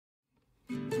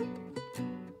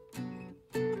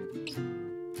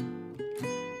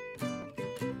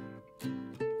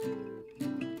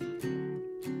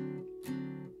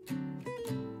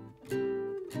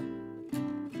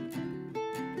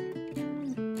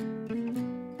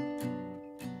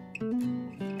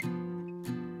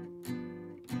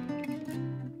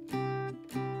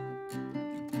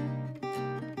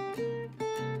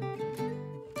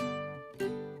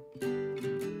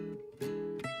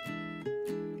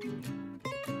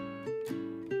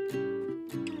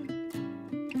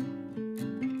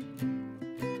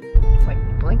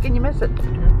can you miss it?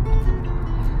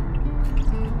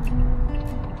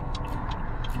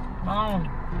 Oh.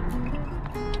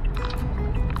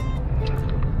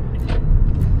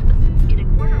 In a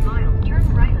quarter mile,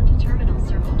 turn right onto Terminal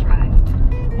Circle Drive.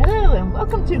 Hello and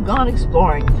welcome to Gone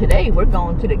Exploring. Today we're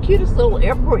going to the cutest little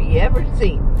airport you ever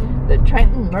seen, the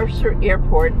Trenton-Mercer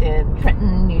Airport in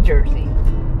Trenton, New Jersey.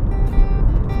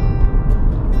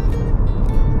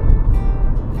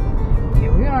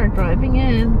 Here we are driving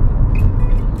in.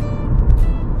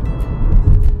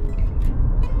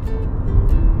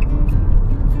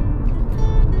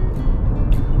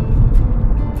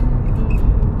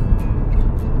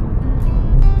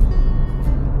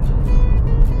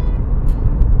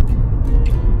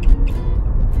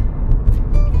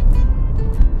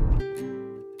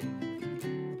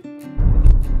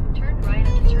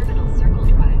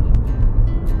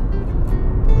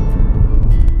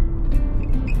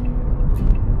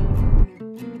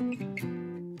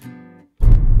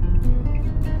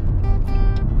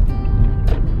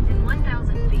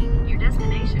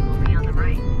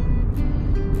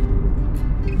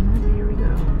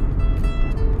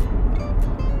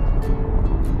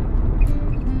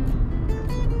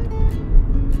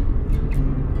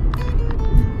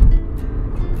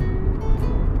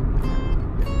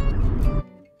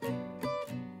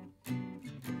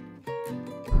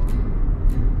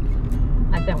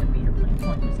 That would be airplane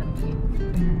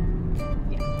 17.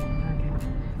 Yeah. Okay.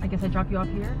 I guess I drop you off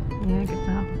here? Yeah, I guess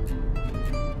so.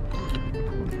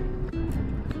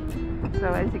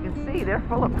 So as you can see, they're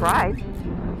full of pride.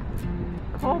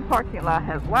 The whole parking lot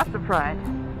has lots of pride.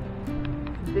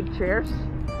 Big chairs,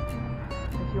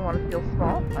 if you want to feel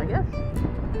small, I guess.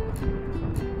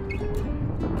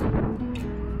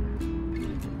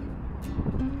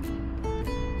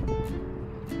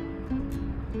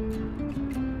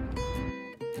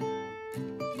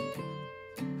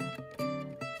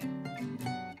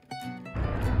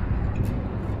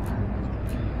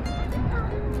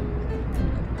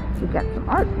 We got some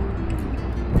art.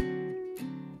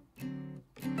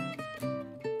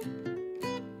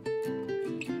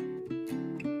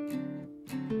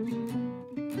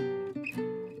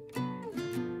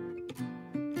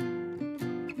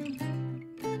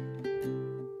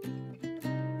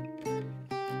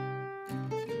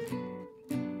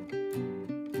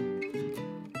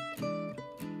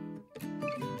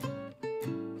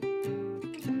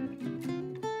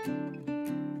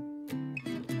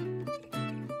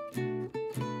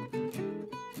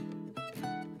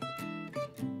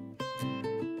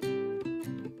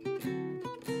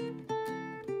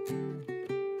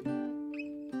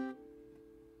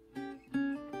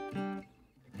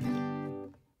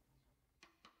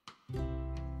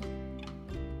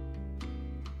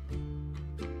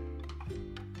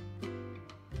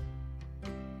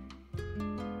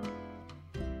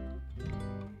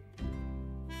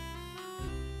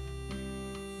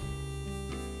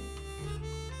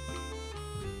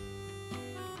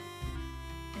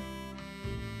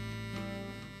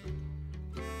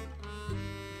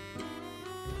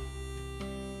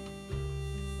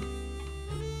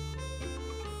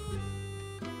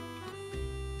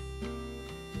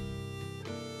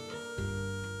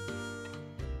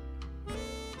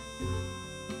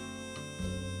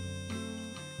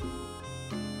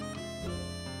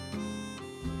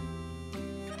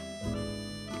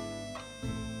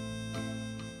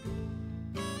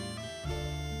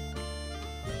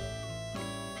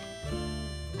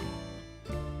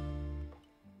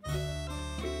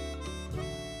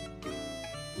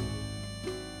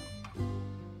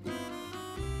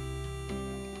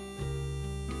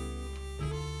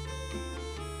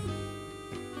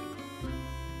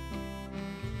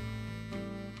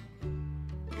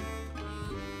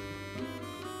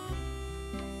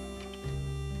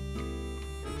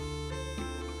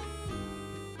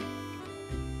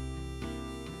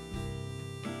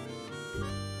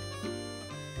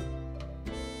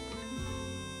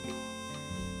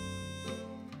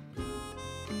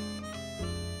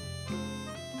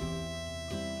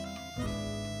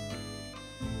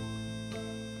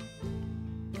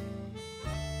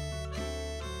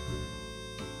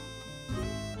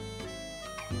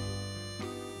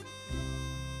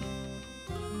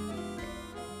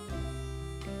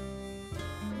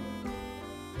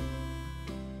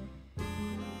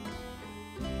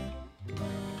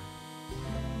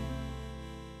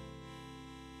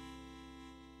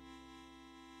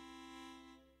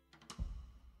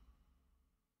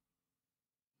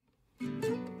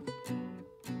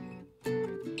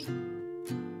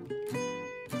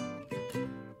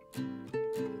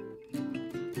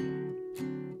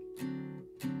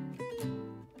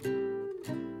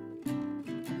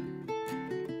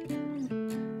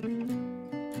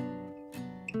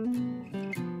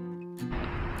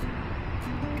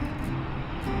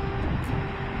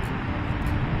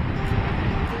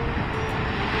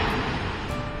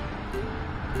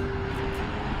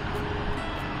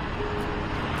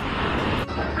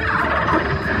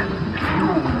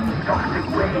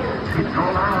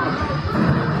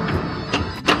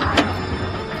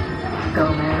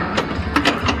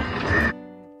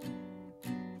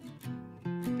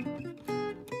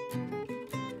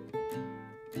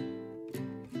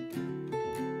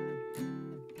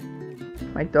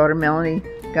 daughter Melanie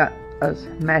got us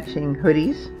matching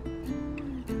hoodies.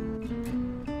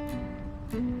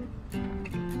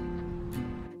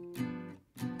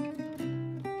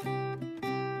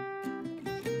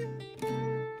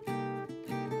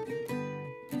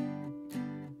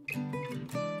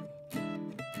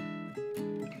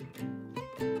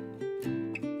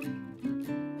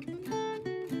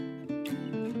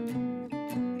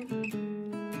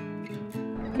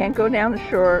 Can't go down the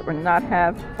shore and not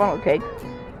have funnel cake.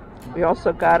 We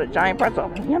also got a giant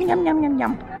pretzel. Yum, yum, yum, yum,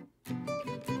 yum.